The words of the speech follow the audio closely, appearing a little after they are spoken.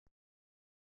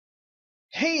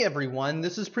Hey everyone,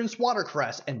 this is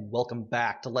PrinceWatercress, and welcome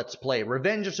back to Let's Play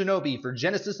Revenge of Shinobi for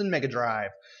Genesis and Mega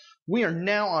Drive. We are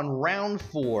now on round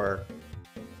 4.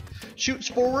 Shoots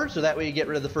forward, so that way you get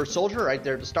rid of the first soldier right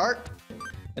there at the start.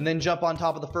 And then jump on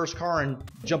top of the first car and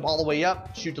jump all the way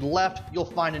up, shoot to the left, you'll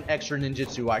find an extra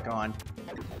ninjutsu icon.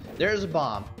 There's a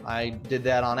bomb. I did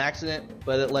that on accident,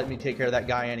 but it let me take care of that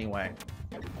guy anyway.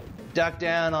 Duck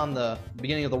down on the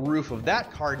beginning of the roof of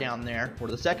that car down there,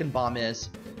 where the second bomb is,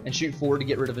 and shoot forward to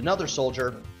get rid of another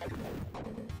soldier.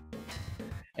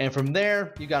 And from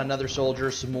there, you got another soldier,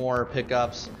 some more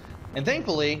pickups. And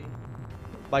thankfully,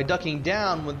 by ducking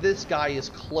down when this guy is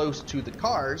close to the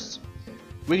cars,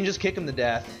 we can just kick him to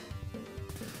death.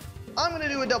 I'm going to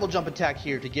do a double jump attack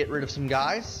here to get rid of some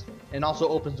guys, and also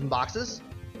open some boxes.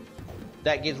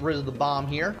 That gets rid of the bomb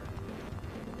here.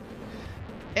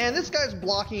 And this guy's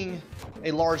blocking a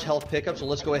large health pickup, so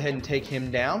let's go ahead and take him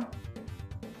down.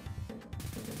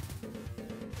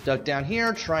 Duck down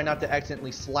here, try not to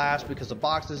accidentally slash because the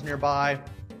box is nearby.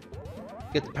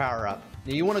 Get the power up.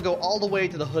 Now you want to go all the way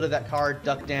to the hood of that car,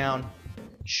 duck down,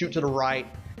 shoot to the right.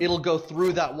 It'll go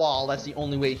through that wall, that's the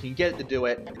only way you can get it to do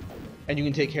it. And you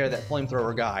can take care of that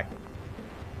flamethrower guy.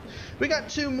 We got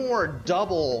 2 more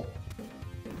double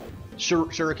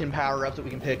shuriken power-ups that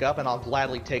we can pick up, and I'll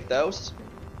gladly take those.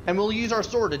 And we'll use our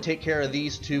sword to take care of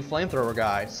these 2 flamethrower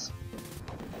guys.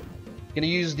 Gonna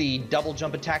use the double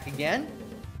jump attack again.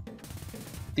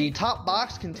 The top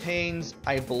box contains,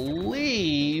 I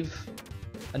believe,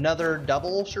 another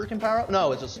double shuriken power-up?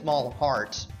 No, it's a small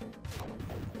heart.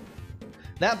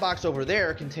 That box over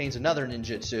there contains another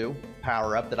ninjutsu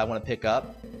power-up that I want to pick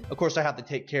up. Of course, I have to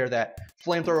take care of that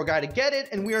flamethrower guy to get it,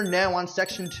 and we are now on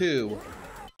section 2,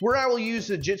 where I will use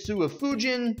the Jutsu of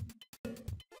Fujin,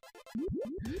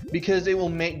 because it will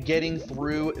make getting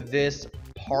through this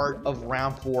part of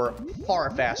round 4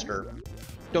 far faster.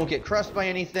 Don't get crushed by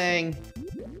anything.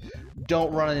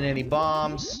 Don't run into any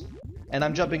bombs. And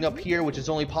I'm jumping up here, which is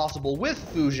only possible with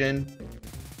Fujin,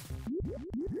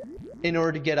 in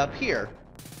order to get up here.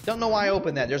 Don't know why I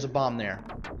opened that. There's a bomb there.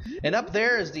 And up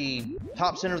there is the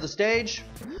top center of the stage.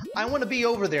 I want to be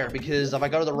over there because if I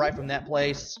go to the right from that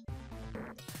place,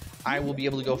 I will be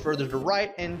able to go further to the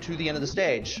right and to the end of the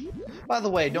stage. By the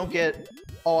way, don't get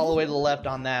all the way to the left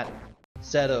on that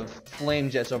set of flame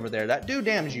jets over there. That do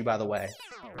damage you, by the way.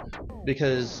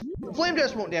 Because the flame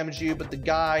jets won't damage you, but the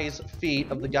guy's feet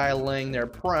of the guy laying there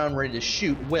prone, ready to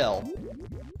shoot, will.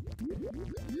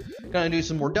 Gonna do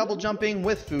some more double jumping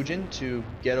with Fujin to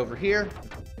get over here.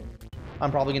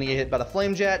 I'm probably gonna get hit by the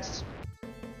flame jets.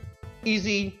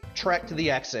 Easy trek to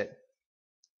the exit.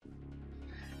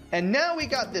 And now we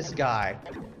got this guy.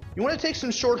 You want to take some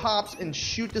short hops and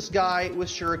shoot this guy with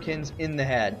shurikens in the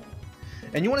head.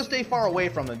 And you want to stay far away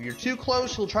from him. If you're too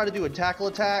close, he'll try to do a tackle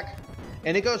attack,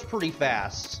 and it goes pretty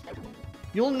fast.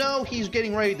 You'll know he's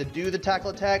getting ready to do the tackle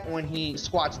attack when he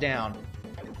squats down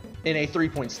in a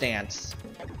 3-point stance.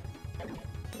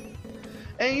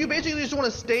 And you basically just want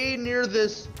to stay near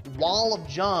this wall of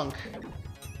junk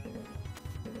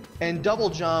and double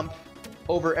jump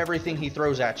over everything he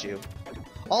throws at you.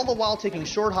 All the while taking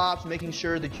short hops, making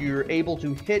sure that you're able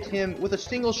to hit him with a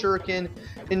single shuriken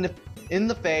in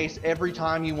the face every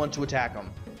time you want to attack him.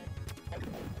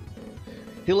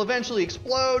 He'll eventually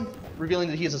explode, revealing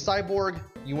that he's a cyborg.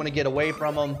 You want to get away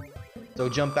from him, so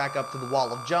jump back up to the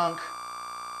wall of junk,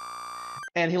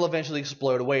 and he'll eventually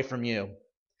explode away from you.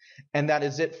 And that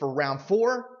is it for round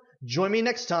 4. Join me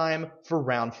next time for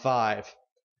round 5.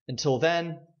 Until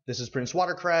then, this is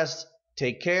PrinceWatercress.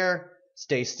 Take care.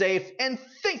 Stay safe, and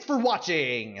thanks for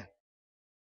watching!